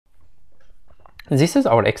This is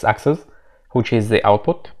our x-axis, which is the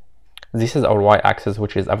output. This is our y-axis,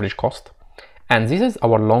 which is average cost. And this is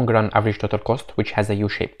our long-run average total cost, which has a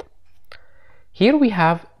U-shaped. Here we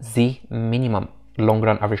have the minimum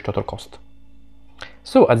long-run average total cost.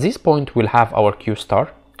 So at this point, we'll have our Q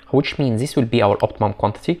star, which means this will be our optimum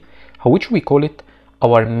quantity, which we call it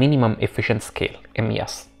our minimum efficient scale,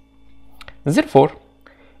 MES. Therefore,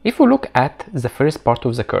 if we look at the first part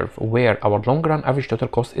of the curve, where our long-run average total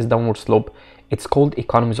cost is downward slope, it's called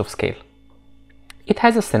economies of scale. It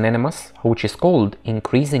has a synonymous, which is called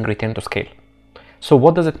increasing return to scale. So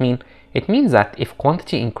what does it mean? It means that if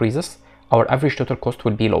quantity increases, our average total cost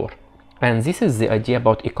will be lower. And this is the idea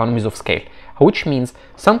about economies of scale, which means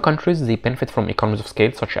some countries, they benefit from economies of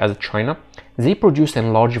scale, such as China. They produce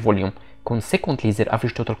in large volume. Consequently, their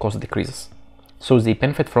average total cost decreases. So they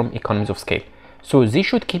benefit from economies of scale. So they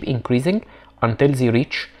should keep increasing until they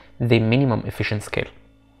reach the minimum efficient scale.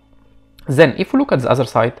 Then if we look at the other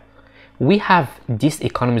side, we have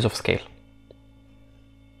diseconomies of scale.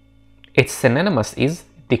 Its synonymous is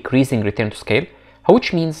decreasing return to scale,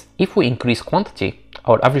 which means if we increase quantity,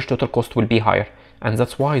 our average total cost will be higher, and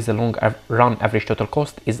that's why the long run average total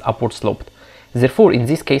cost is upward sloped. Therefore, in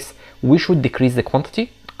this case, we should decrease the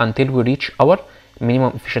quantity until we reach our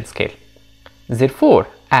minimum efficient scale. Therefore,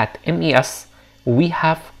 at MES, we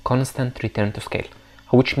have constant return to scale,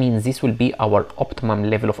 which means this will be our optimum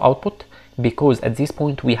level of output, because at this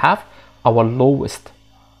point we have our lowest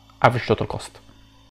average total cost.